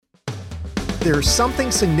There's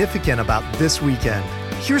something significant about this weekend.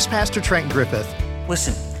 Here's Pastor Trent Griffith.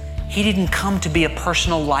 Listen, he didn't come to be a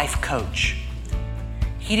personal life coach.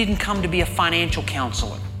 He didn't come to be a financial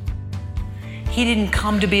counselor. He didn't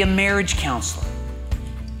come to be a marriage counselor.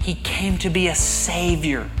 He came to be a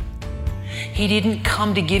Savior. He didn't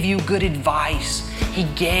come to give you good advice. He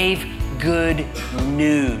gave good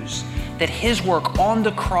news that His work on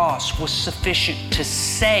the cross was sufficient to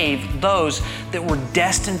save those that were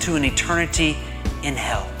destined to an eternity in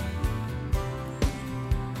hell.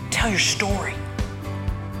 Tell your story.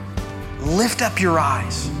 Lift up your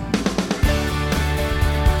eyes.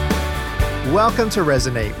 Welcome to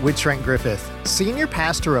Resonate with Trent Griffith, Senior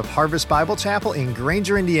Pastor of Harvest Bible Chapel in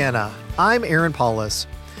Granger, Indiana. I'm Aaron Paulus.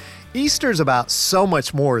 Easter's about so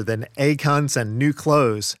much more than egg hunts and new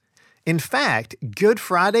clothes. In fact, Good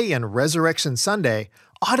Friday and Resurrection Sunday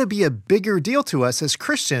ought to be a bigger deal to us as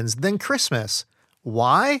Christians than Christmas.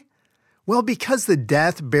 Why? Well, because the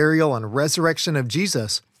death, burial, and resurrection of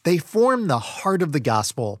Jesus, they form the heart of the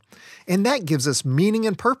gospel. And that gives us meaning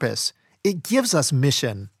and purpose. It gives us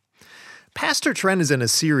mission. Pastor Trent is in a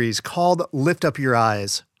series called Lift Up Your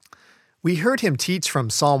Eyes. We heard him teach from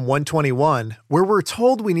Psalm 121, where we're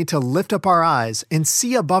told we need to lift up our eyes and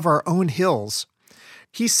see above our own hills.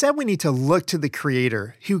 He said we need to look to the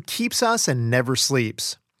Creator who keeps us and never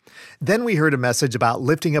sleeps. Then we heard a message about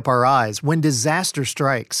lifting up our eyes when disaster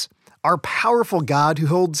strikes. Our powerful God who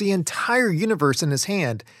holds the entire universe in His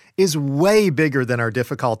hand is way bigger than our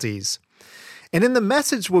difficulties. And in the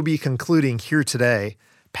message we'll be concluding here today,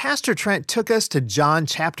 Pastor Trent took us to John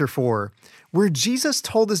chapter 4, where Jesus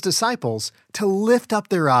told His disciples to lift up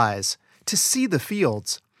their eyes, to see the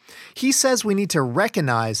fields. He says we need to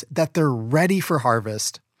recognize that they're ready for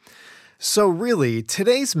harvest. So really,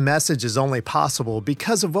 today's message is only possible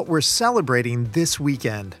because of what we're celebrating this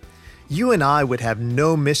weekend. You and I would have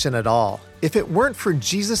no mission at all if it weren't for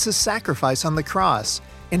Jesus' sacrifice on the cross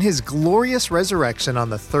and His glorious resurrection on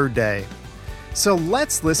the third day. So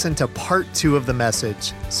let's listen to part 2 of the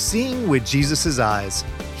message, Seeing with Jesus' Eyes.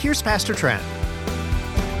 Here's Pastor Trent.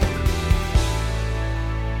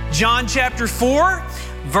 John chapter 4,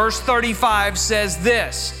 verse 35 says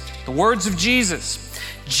this, the words of Jesus.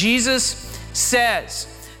 Jesus says,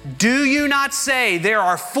 "Do you not say there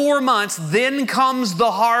are 4 months, then comes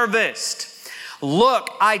the harvest? Look,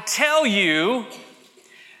 I tell you,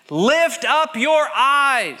 lift up your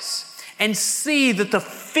eyes and see that the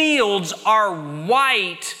fields are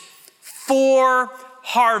white for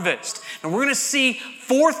harvest." And we're going to see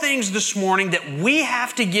 4 things this morning that we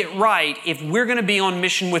have to get right if we're going to be on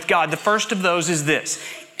mission with God. The first of those is this: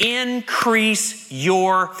 increase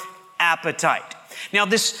your appetite. Now,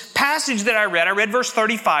 this passage that I read verse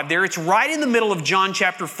 35 there. It's right in the middle of John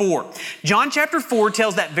chapter 4. John chapter 4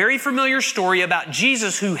 tells that very familiar story about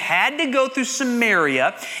Jesus who had to go through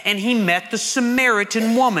Samaria, and He met the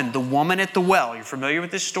Samaritan woman, the woman at the well. You're familiar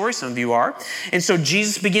with this story? Some of you are. And so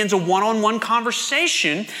Jesus begins a one-on-one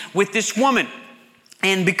conversation with this woman.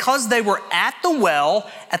 And because they were at the well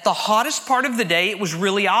at the hottest part of the day, it was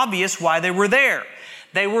really obvious why they were there.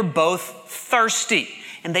 They were both thirsty,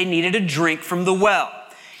 and they needed a drink from the well.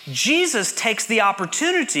 Jesus takes the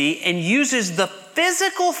opportunity and uses the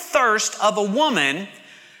physical thirst of a woman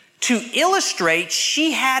to illustrate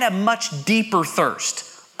she had a much deeper thirst,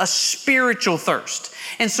 a spiritual thirst.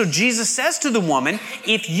 And so Jesus says to the woman,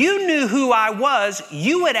 if you knew who I was,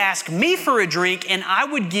 you would ask me for a drink and I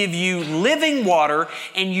would give you living water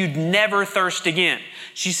and you'd never thirst again.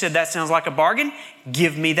 She said, that sounds like a bargain.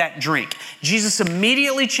 Give me that drink. Jesus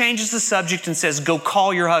immediately changes the subject and says, go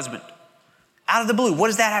call your husband. Out of the blue. What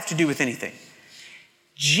does that have to do with anything?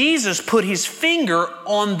 Jesus put His finger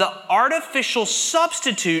on the artificial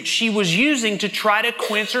substitute she was using to try to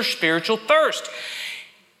quench her spiritual thirst.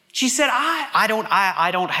 She said, I don't have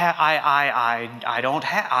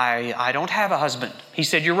a husband. He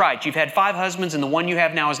said, you're right. You've had 5 husbands and the one you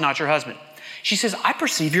have now is not your husband. She says, I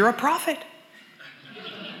perceive you're a prophet.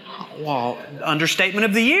 Well, understatement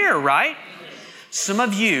of the year, right? Some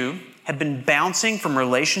of you have been bouncing from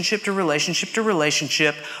relationship to relationship to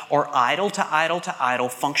relationship, or idol to idol to idol,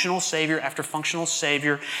 functional savior after functional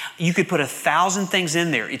savior. You could put 1,000 things in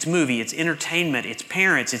there. It's movie, it's entertainment, it's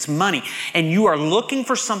parents, it's money. And you are looking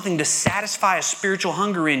for something to satisfy a spiritual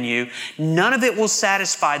hunger in you. None of it will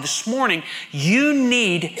satisfy. This morning, you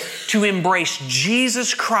need to embrace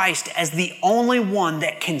Jesus Christ as the only one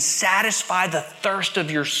that can satisfy the thirst of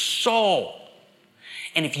your soul.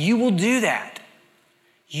 And if you will do that,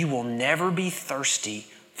 you will never be thirsty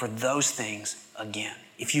for those things again.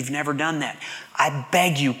 If you've never done that, I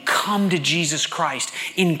beg you, come to Jesus Christ.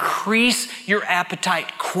 Increase your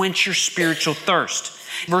appetite, quench your spiritual thirst.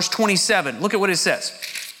 Verse 27, look at what it says.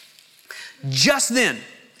 Just then,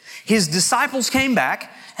 his disciples came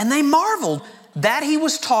back, and they marveled that he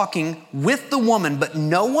was talking with the woman, but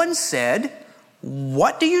no one said,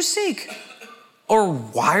 "What do you seek?" Or,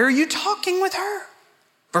 "Why are you talking with her?"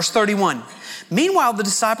 Verse 31, meanwhile, the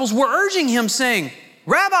disciples were urging him, saying,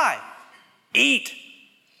 "Rabbi, eat."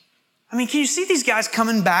 I mean, can you see these guys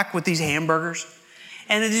coming back with these hamburgers?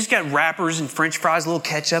 And they just got wrappers and French fries, a little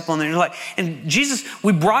ketchup on there. And they're like, and Jesus,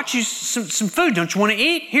 we brought you some food. Don't you want to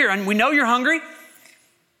eat? Here, and we know you're hungry.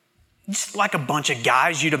 Just like a bunch of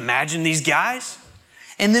guys, you'd imagine these guys.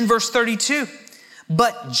 And then verse 32,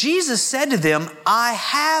 but Jesus said to them, "I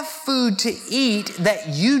have food to eat that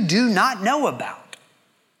you do not know about."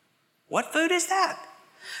 What food is that?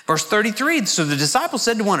 Verse 33, so the disciples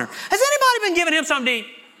said to one another, "Has anybody been giving him something to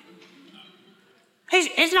eat?"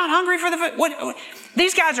 He's not hungry for the food. What?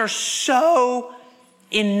 These guys are so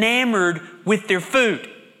enamored with their food.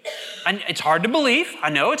 And it's hard to believe. I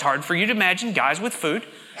know it's hard for you to imagine guys with food.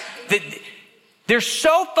 They're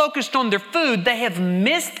so focused on their food, they have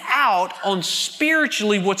missed out on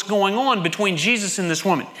spiritually what's going on between Jesus and this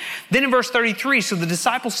woman. Then in verse 33, so the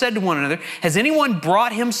disciples said to one another, "Has anyone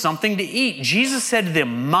brought him something to eat?" Jesus said to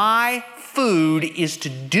them, "My food is to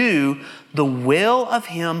do the will of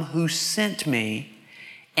him who sent me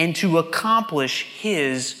and to accomplish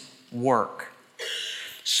his work."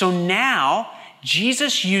 So now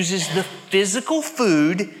Jesus uses the physical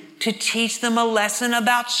food to teach them a lesson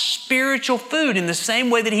about spiritual food in the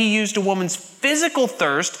same way that he used a woman's physical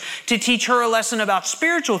thirst to teach her a lesson about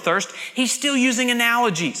spiritual thirst. He's still using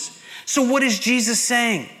analogies. So what is Jesus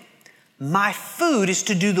saying? My food is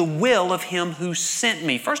to do the will of him who sent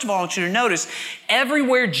me. First of all, I want you to notice,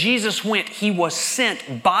 everywhere Jesus went, he was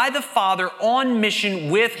sent by the Father on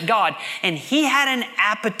mission with God. And he had an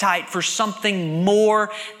appetite for something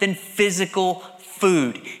more than physical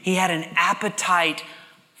food. He had an appetite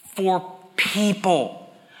for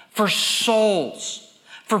people, for souls,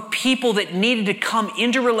 for people that needed to come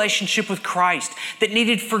into relationship with Christ, that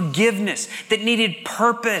needed forgiveness, that needed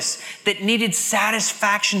purpose, that needed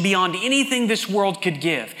satisfaction beyond anything this world could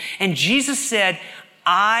give. And Jesus said,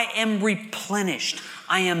 I am replenished.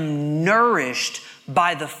 I am nourished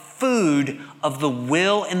by the food of the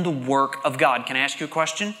will and the work of God. Can I ask you a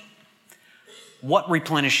question? What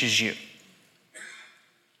replenishes you?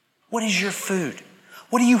 What is your food?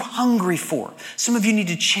 What are you hungry for? Some of you need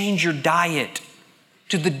to change your diet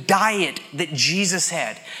to the diet that Jesus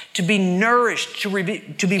had, to be nourished, to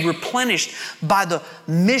be replenished by the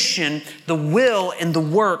mission, the will, and the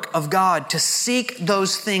work of God, to seek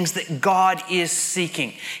those things that God is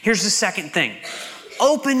seeking. Here's the second thing.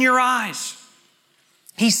 Open your eyes.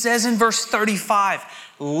 He says in verse 35,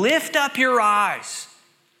 lift up your eyes.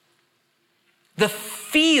 The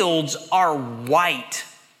fields are white.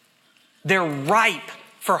 They're ripe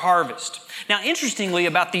for harvest. Now, interestingly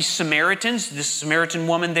about these Samaritans, this Samaritan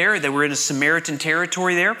woman there, they were in a Samaritan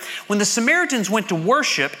territory there. When the Samaritans went to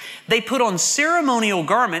worship, they put on ceremonial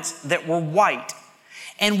garments that were white.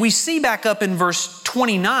 And we see back up in verse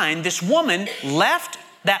 29, this woman left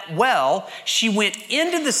that well, she went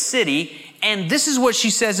into the city, and this is what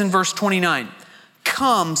she says in verse 29.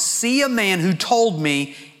 Come, see a man who told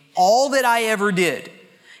me all that I ever did.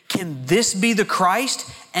 Can this be the Christ?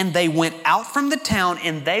 And they went out from the town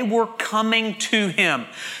and they were coming to him.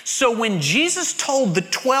 So when Jesus told the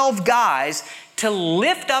 12 guys to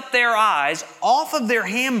lift up their eyes off of their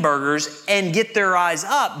hamburgers and get their eyes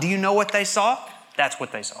up, do you know what they saw? That's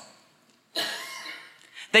what they saw.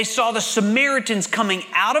 They saw the Samaritans coming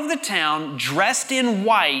out of the town dressed in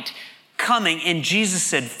white coming, and Jesus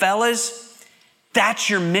said, fellas, that's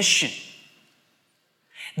your mission.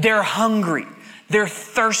 They're hungry. They're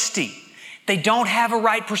thirsty. They don't have a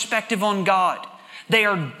right perspective on God. They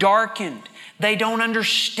are darkened. They don't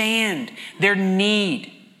understand their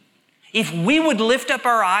need. If we would lift up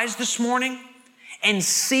our eyes this morning and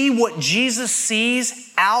see what Jesus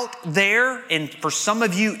sees out there, and for some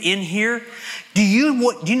of you in here, do you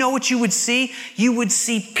know what you would see? You would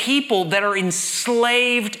see people that are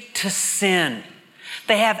enslaved to sin.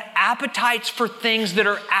 They have appetites for things that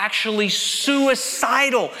are actually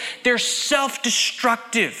suicidal. They're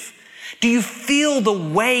self-destructive. Do you feel the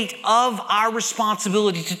weight of our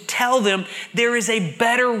responsibility to tell them there is a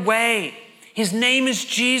better way? His name is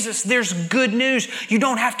Jesus. There's good news. You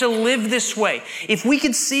don't have to live this way. If we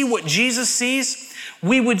could see what Jesus sees,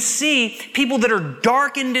 we would see people that are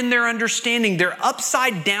darkened in their understanding. They're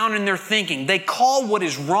upside down in their thinking. They call what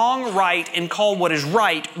is wrong right and call what is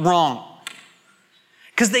right wrong,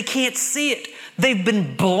 because they can't see it. They've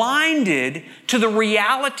been blinded to the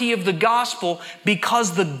reality of the gospel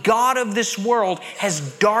because the God of this world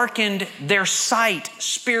has darkened their sight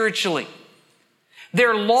spiritually.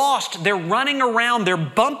 They're lost. They're running around. They're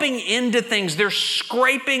bumping into things. They're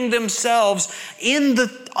scraping themselves in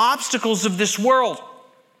the obstacles of this world.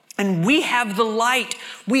 And we have the light.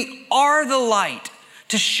 We are the light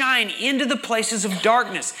to shine into the places of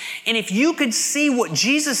darkness. And if you could see what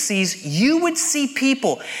Jesus sees, you would see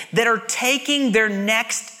people that are taking their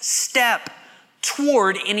next step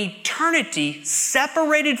toward an eternity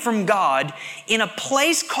separated from God in a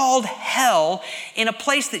place called hell, in a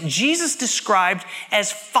place that Jesus described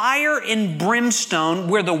as fire and brimstone,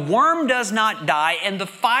 where the worm does not die and the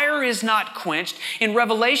fire is not quenched. In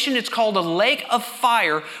Revelation, it's called a lake of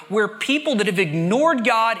fire, where people that have ignored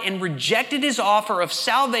God and rejected His offer of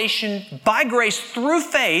salvation by grace through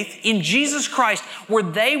faith in Jesus Christ, where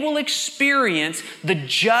they will experience the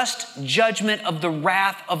just judgment of the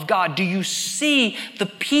wrath of God. Do you see the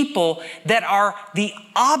people that are the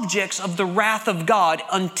objects of the wrath of God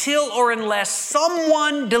until or unless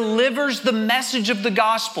someone delivers the message of the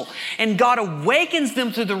gospel and God awakens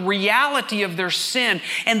them to the reality of their sin,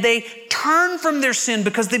 and they turn from their sin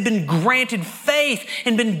because they've been granted faith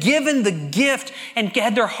and been given the gift and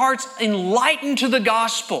had their hearts enlightened to the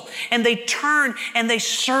gospel, and they turn and they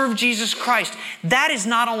serve Jesus Christ. That is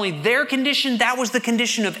not only their condition, that was the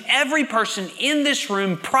condition of every person in this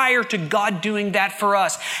room prior to God doing that for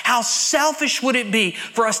us. How selfish would it be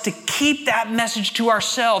for us to keep that message to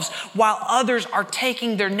ourselves while others are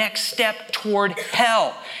taking their next step toward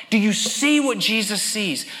hell? Do you see what Jesus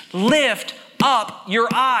sees? Lift up your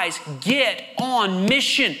eyes. Get on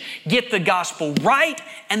mission. Get the gospel right,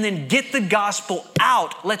 and then get the gospel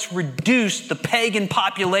out. Let's reduce the pagan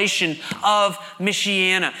population of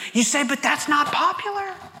Michiana. You say, but that's not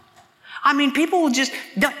popular. I mean, people will just,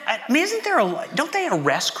 don't they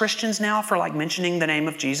arrest Christians now for like mentioning the name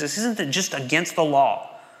of Jesus? Isn't it just against the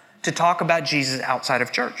law to talk about Jesus outside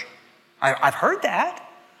of church? I've heard that.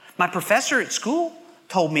 My professor at school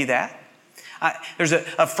told me that. There's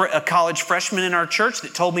a college freshman in our church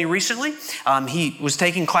that told me recently, he was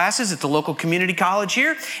taking classes at the local community college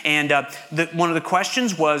here, and one of the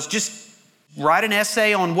questions was just write an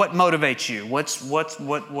essay on what motivates you. What?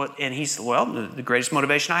 And he said, well, the greatest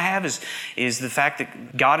motivation I have is the fact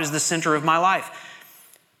that God is the center of my life.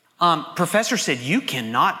 Professor said, you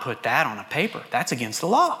cannot put that on a paper. That's against the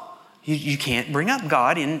law. You can't bring up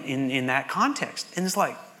God in that context. And it's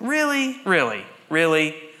like, really?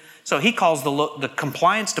 So he calls the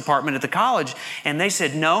compliance department at the college, and they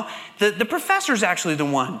said, no, the professor's actually the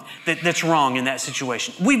one that's wrong in that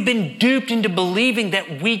situation. We've been duped into believing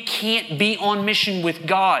that we can't be on mission with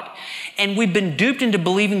God. And we've been duped into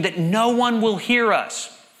believing that no one will hear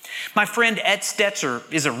us. My friend Ed Stetzer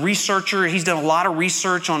is a researcher. He's done a lot of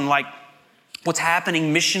research on what's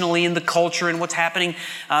happening missionally in the culture and what's happening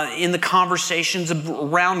in the conversations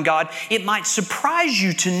around God. It might surprise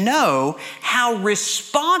you to know how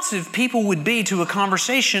responsive people would be to a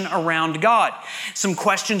conversation around God. Some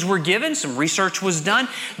questions were given, some research was done.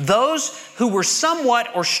 Those who were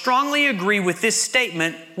somewhat or strongly agree with this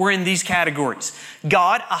statement were in these categories.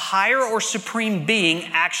 God, a higher or supreme being,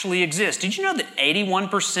 actually exists. Did you know that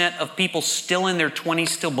 81% of people still in their 20s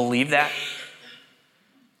still believe that?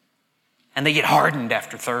 And they get hardened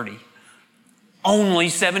after 30. Only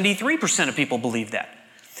 73% of people believe that.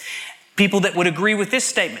 People that would agree with this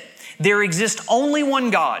statement: there exists only one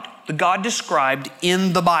God, the God described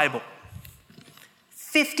in the Bible.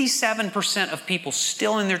 57% of people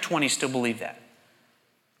still in their 20s still believe that.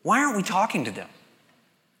 Why aren't we talking to them?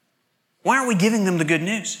 Why aren't we giving them the good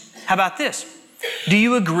news? How about this? Do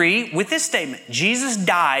you agree with this statement? Jesus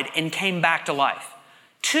died and came back to life.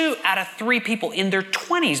 2 out of 3 people in their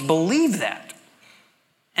 20s believe that.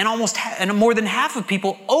 And more than half of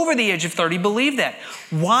people over the age of 30 believe that.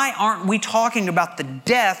 Why aren't we talking about the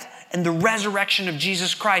death and the resurrection of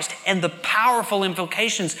Jesus Christ and the powerful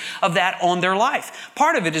implications of that on their life?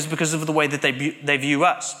 Part of it is because of the way that they view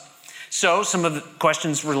us. So some of the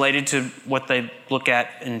questions related to what they look at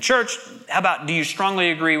in church. How about, do you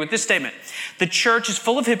strongly agree with this statement? The church is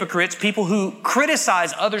full of hypocrites, people who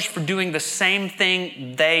criticize others for doing the same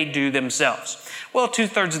thing they do themselves. Well,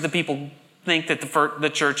 2/3 of the people think that the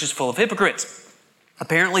church is full of hypocrites.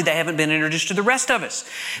 Apparently, they haven't been introduced to the rest of us,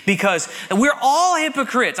 because we're all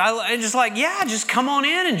hypocrites. Just come on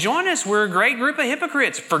in and join us. We're a great group of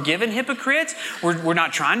hypocrites, forgiven hypocrites. We're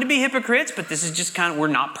not trying to be hypocrites, but this is just we're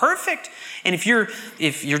not perfect. And if you're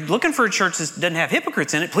looking for a church that doesn't have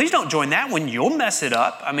hypocrites in it, please don't join that one. You'll mess it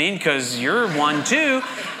up. Because you're one too.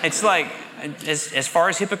 It's like, as far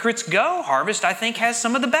as hypocrites go, Harvest, I think, has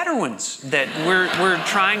some of the better ones that we're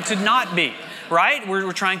trying to not be, right?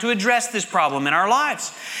 We're trying to address this problem in our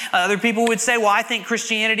lives. Other people would say, well, I think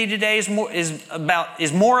Christianity today is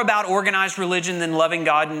more about organized religion than loving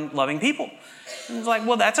God and loving people. And it's like,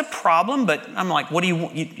 well, that's a problem, but I'm like, what do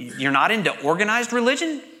you're not into organized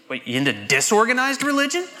religion? Wait, you into disorganized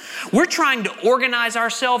religion? We're trying to organize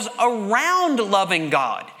ourselves around loving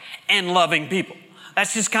God and loving people.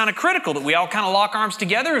 That's just kind of critical that we all kind of lock arms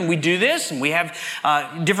together and we do this and we have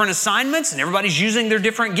different assignments and everybody's using their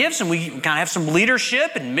different gifts and we kind of have some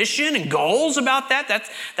leadership and mission and goals about that.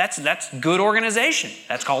 That's good organization.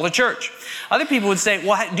 That's called a church. Other people would say,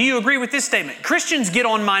 well, do you agree with this statement? Christians get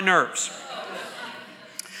on my nerves.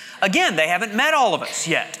 Again, they haven't met all of us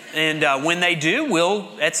yet. And when they do, we'll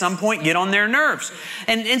at some point get on their nerves.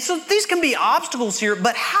 And so these can be obstacles here,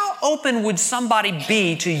 but how open would somebody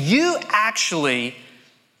be to you actually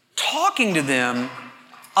talking to them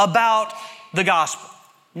about the gospel?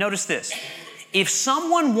 Notice this. If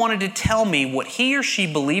someone wanted to tell me what he or she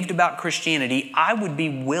believed about Christianity, I would be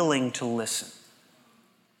willing to listen.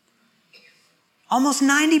 Almost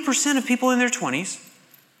 90% of people in their 20s,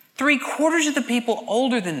 3/4 of the people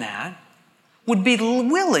older than that would be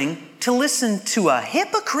willing to listen to a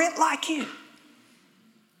hypocrite like you.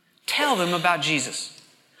 Tell them about Jesus.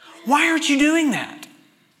 Why aren't you doing that?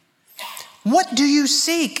 What do you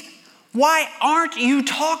seek? Why aren't you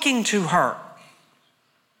talking to her?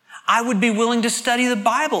 I would be willing to study the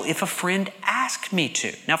Bible if a friend asked me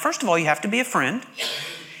to. Now, first of all, you have to be a friend.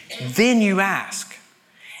 Then you ask.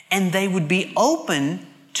 And they would be open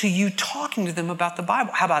to you talking to them about the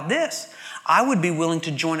Bible. How about this? I would be willing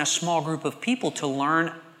to join a small group of people to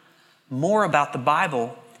learn more about the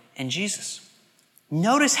Bible and Jesus.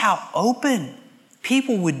 Notice how open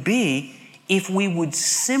people would be if we would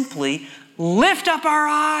simply lift up our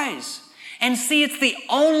eyes and see it's the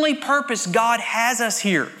only purpose God has us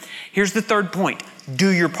here. Here's the third point. Do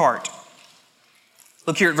your part.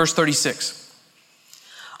 Look here at verse 36.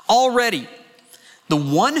 Already, the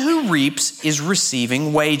one who reaps is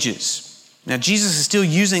receiving wages. Now, Jesus is still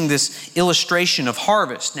using this illustration of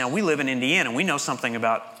harvest. Now, we live in Indiana. We know something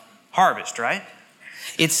about harvest, right?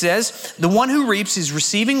 It says, the one who reaps is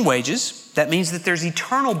receiving wages. That means that there's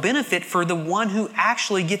eternal benefit for the one who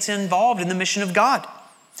actually gets involved in the mission of God.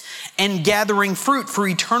 And gathering fruit for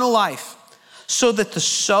eternal life, so that the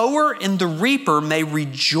sower and the reaper may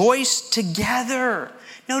rejoice together.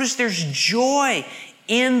 Notice there's joy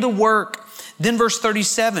in the work. Then verse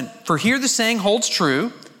 37, for here the saying holds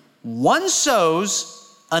true, one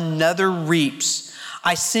sows, another reaps.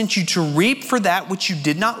 I sent you to reap for that which you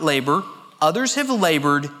did not labor. Others have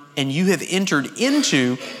labored, and you have entered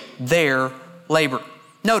into their labor.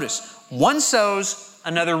 Notice, one sows,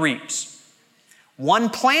 another reaps. One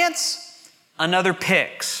plants, another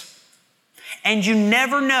picks. And you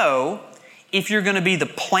never know if you're going to be the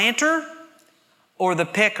planter or the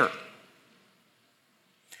picker.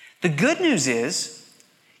 The good news is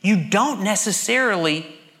you don't necessarily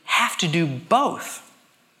have to do both.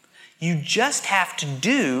 You just have to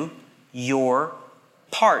do your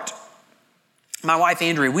part. My wife,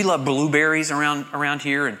 Andrea, we love blueberries around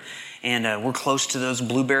here, and we're close to those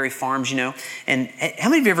blueberry farms, you know. And how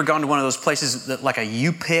many of you ever gone to one of those places that, like a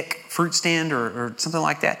U-Pick fruit stand or something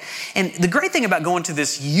like that? And the great thing about going to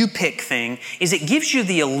this U-Pick thing is it gives you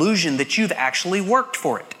the illusion that you've actually worked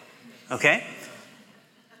for it, okay?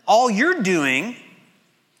 All you're doing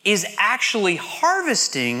is actually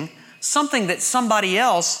harvesting something that somebody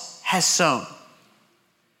else has sown.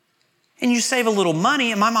 And you save a little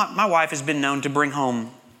money. And my wife has been known to bring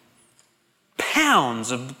home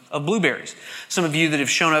pounds of blueberries. Some of you that have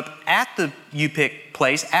shown up at the U-Pick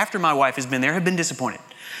place after my wife has been there have been disappointed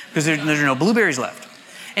because there's no blueberries left.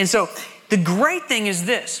 And so the great thing is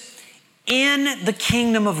this. In the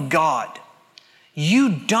kingdom of God, you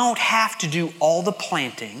don't have to do all the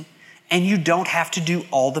planting and you don't have to do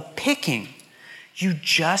all the picking. You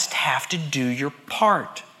just have to do your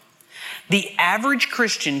part. The average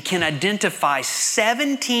Christian can identify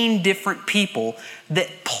 17 different people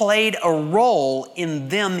that played a role in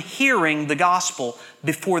them hearing the gospel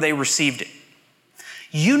before they received it.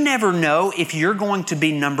 You never know if you're going to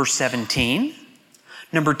be number 17,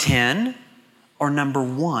 number 10, or number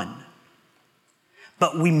 1.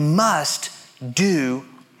 But we must do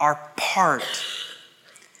our part.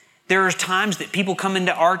 There are times that people come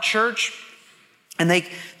into our church And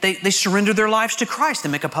they surrender their lives to Christ. They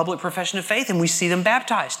make a public profession of faith, and we see them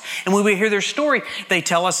baptized. And when we hear their story, they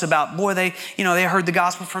tell us about, they heard the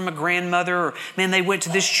gospel from a grandmother, or man, they went to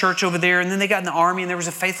this church over there, and then they got in the army, and there was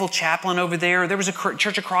a faithful chaplain over there. There was a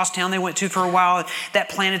church across town they went to for a while, and that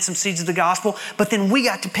planted some seeds of the gospel. But then we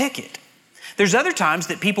got to pick it. There's other times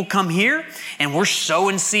that people come here and we're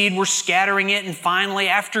sowing seed, we're scattering it, and finally,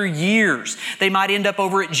 after years, they might end up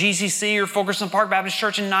over at GCC or Fulkerson Park Baptist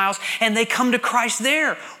Church in Niles, and they come to Christ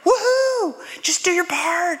there. Woohoo! Just do your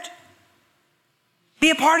part. Be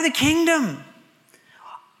a part of the kingdom.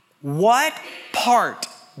 What part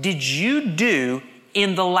did you do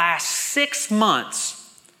in the last 6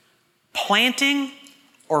 months planting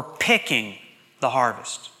or picking the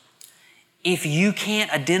harvest? If you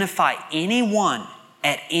can't identify anyone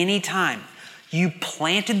at any time, you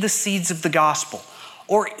planted the seeds of the gospel,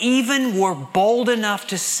 or even were bold enough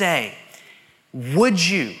to say, would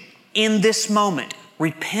you, in this moment,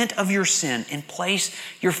 repent of your sin and place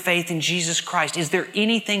your faith in Jesus Christ? Is there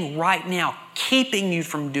anything right now keeping you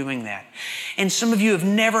from doing that? And some of you have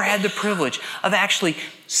never had the privilege of actually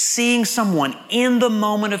seeing someone in the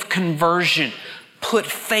moment of conversion put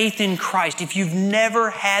faith in Christ. If you've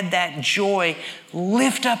never had that joy,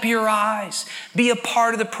 lift up your eyes. Be a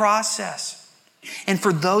part of the process. And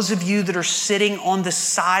for those of you that are sitting on the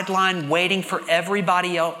sideline waiting for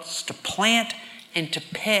everybody else to plant and to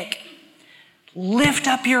pick, lift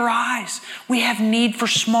up your eyes. We have need for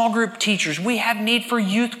small group teachers. We have need for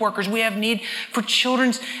youth workers. We have need for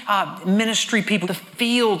children's ministry people. The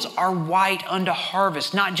fields are white unto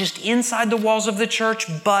harvest, not just inside the walls of the church,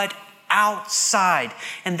 but outside.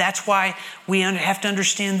 And that's why we have to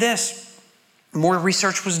understand this. More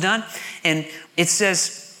research was done, and it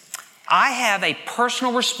says, I have a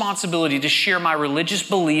personal responsibility to share my religious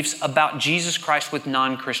beliefs about Jesus Christ with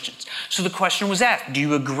non-Christians. So the question was asked, do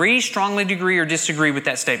you agree, strongly agree, or disagree with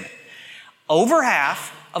that statement? Over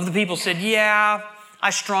half of the people said, yeah, I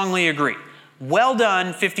strongly agree. Well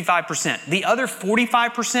done, 55%. The other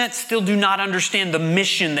 45% still do not understand the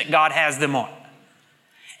mission that God has them on.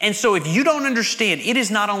 And so if you don't understand, it is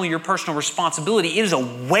not only your personal responsibility, it is a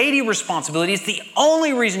weighty responsibility. It's the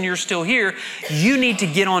only reason you're still here. You need to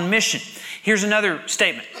get on mission. Here's another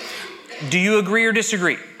statement. Do you agree or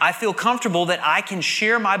disagree? I feel comfortable that I can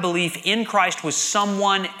share my belief in Christ with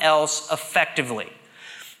someone else effectively.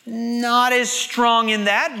 Not as strong in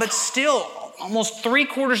that, but still almost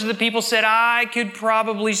 3/4 of the people said, I could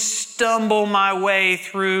probably stumble my way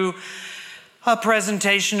through a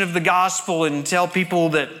presentation of the gospel and tell people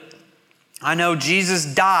that I know Jesus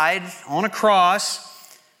died on a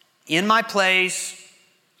cross in my place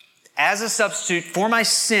as a substitute for my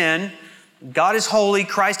sin. God is holy,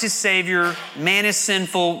 Christ is Savior, man is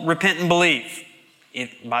sinful, repent and believe.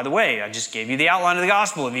 By the way, I just gave you the outline of the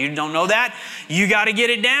gospel. If you don't know that, you got to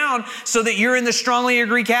get it down so that you're in the strongly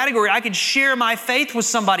agree category. I could share my faith with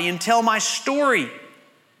somebody and tell my story.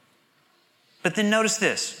 But then notice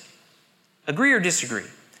this. Agree or disagree?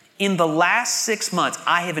 In the last 6 months,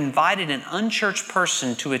 I have invited an unchurched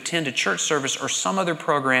person to attend a church service or some other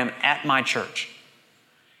program at my church.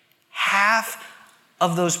 Half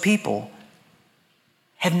of those people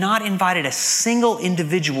have not invited a single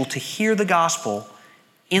individual to hear the gospel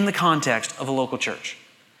in the context of a local church.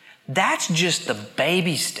 That's just the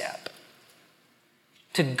baby step.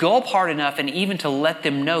 To go up hard enough and even to let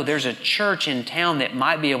them know there's a church in town that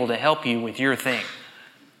might be able to help you with your thing.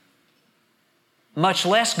 Much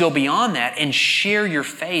less go beyond that and share your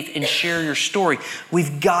faith and share your story.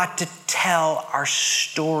 We've got to tell our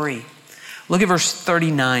story. Look at verse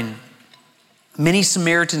 39. Many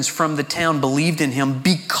Samaritans from the town believed in him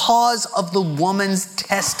because of the woman's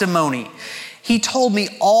testimony. He told me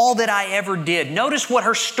all that I ever did. Notice what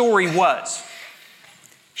her story was.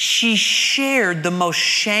 She shared the most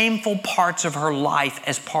shameful parts of her life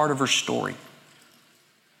as part of her story.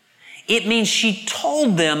 It means she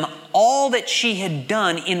told them all that she had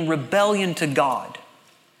done in rebellion to God.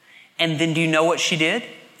 And then do you know what she did?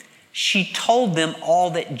 She told them all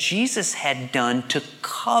that Jesus had done to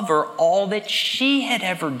cover all that she had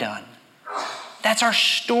ever done. That's our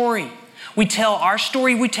story. We tell our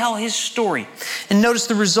story, we tell his story. And notice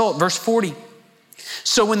the result, verse 40.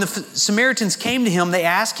 So when the Samaritans came to him, they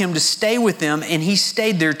asked him to stay with them, and he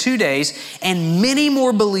stayed there 2 days, and many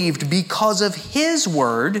more believed because of his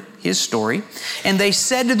word, his story. And they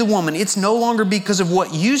said to the woman, it's no longer because of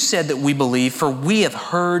what you said that we believe, for we have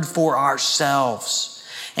heard for ourselves.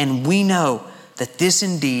 And we know that this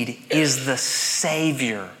indeed is the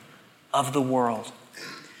Savior of the world.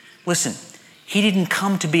 Listen, he didn't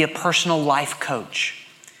come to be a personal life coach.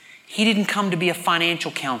 He didn't come to be a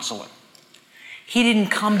financial counselor. He didn't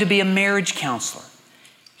come to be a marriage counselor.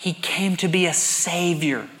 He came to be a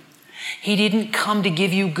Savior. He didn't come to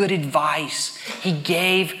give you good advice. He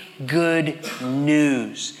gave good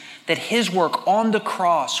news that His work on the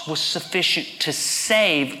cross was sufficient to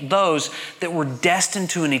save those that were destined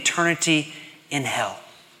to an eternity in hell.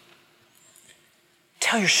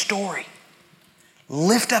 Tell your story.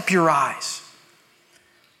 Lift up your eyes.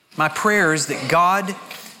 My prayer is that God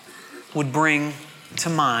would bring to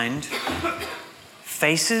mind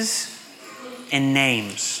faces and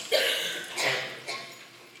names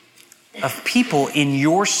of people in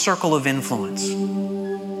your circle of influence,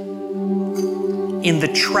 in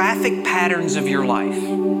the traffic patterns of your life.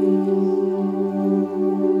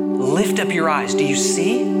 Lift up your eyes. Do you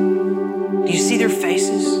see? Do you see their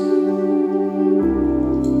faces?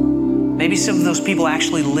 Maybe some of those people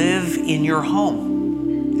actually live in your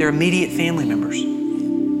home. They're immediate family members.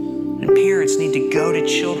 And parents need to go to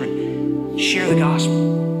children, share the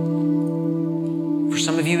gospel. For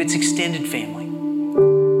some of you, it's extended family.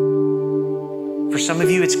 For some of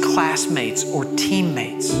you, it's classmates or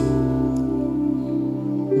teammates,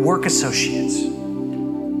 work associates.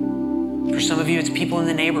 For some of you, it's people in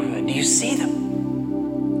the neighborhood. Do you see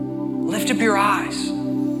them? Lift up your eyes.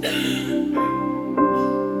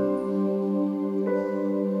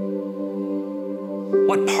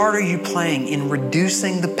 What part are you playing in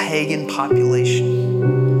reducing the pagan population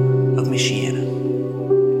of Michiana?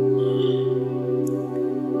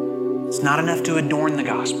 It's not enough to adorn the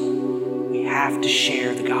gospel. We have to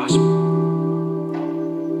share the gospel.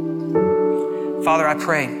 Father, I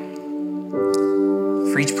pray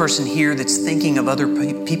for each person here that's thinking of other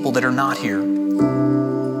people that are not here.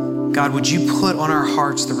 God, would you put on our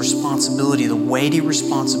hearts the responsibility, the weighty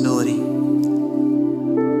responsibility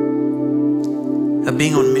of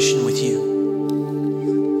being on mission with you.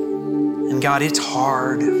 And God, it's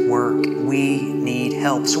hard work. We need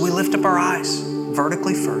help. So we lift up our eyes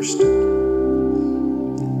vertically first, and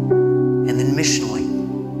then missionally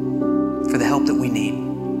for the help that we need.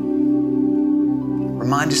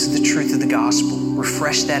 Remind us of the truth of the gospel.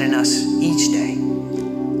 Refresh that in us each day.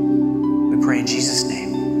 We pray in Jesus'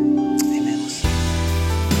 name.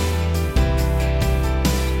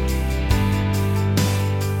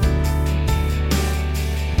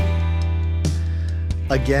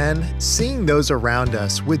 Again, seeing those around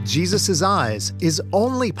us with Jesus' eyes is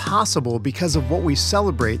only possible because of what we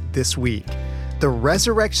celebrate this week, the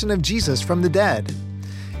resurrection of Jesus from the dead.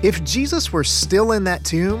 If Jesus were still in that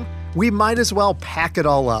tomb, we might as well pack it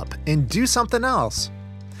all up and do something else.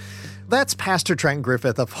 That's Pastor Trent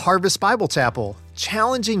Griffith of Harvest Bible Chapel,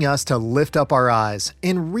 challenging us to lift up our eyes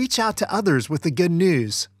and reach out to others with the good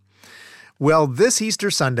news. Well, this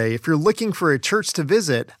Easter Sunday, if you're looking for a church to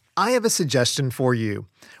visit, I have a suggestion for you.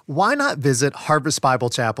 Why not visit Harvest Bible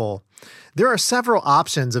Chapel? There are several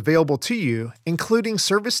options available to you, including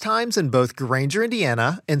service times in both Granger,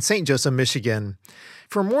 Indiana and St. Joseph, Michigan.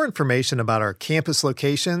 For more information about our campus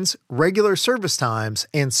locations, regular service times,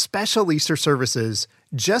 and special Easter services,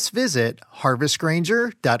 just visit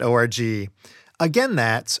harvestgranger.org. Again,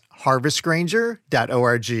 that's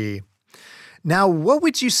harvestgranger.org. Now, what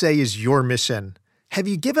would you say is your mission? Have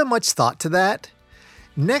you given much thought to that?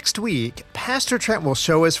 Next week, Pastor Trent will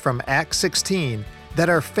show us from Acts 16 that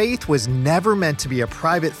our faith was never meant to be a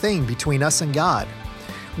private thing between us and God.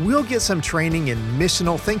 We'll get some training in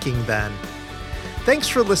missional thinking then. Thanks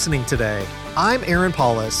for listening today. I'm Aaron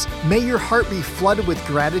Paulus. May your heart be flooded with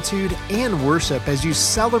gratitude and worship as you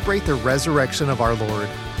celebrate the resurrection of our Lord.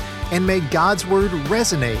 And may God's word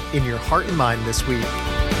resonate in your heart and mind this week.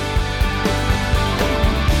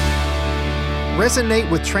 Resonate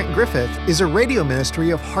with Trent Griffith is a radio ministry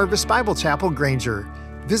of Harvest Bible Chapel, Granger.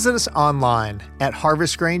 Visit us online at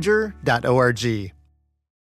harvestgranger.org.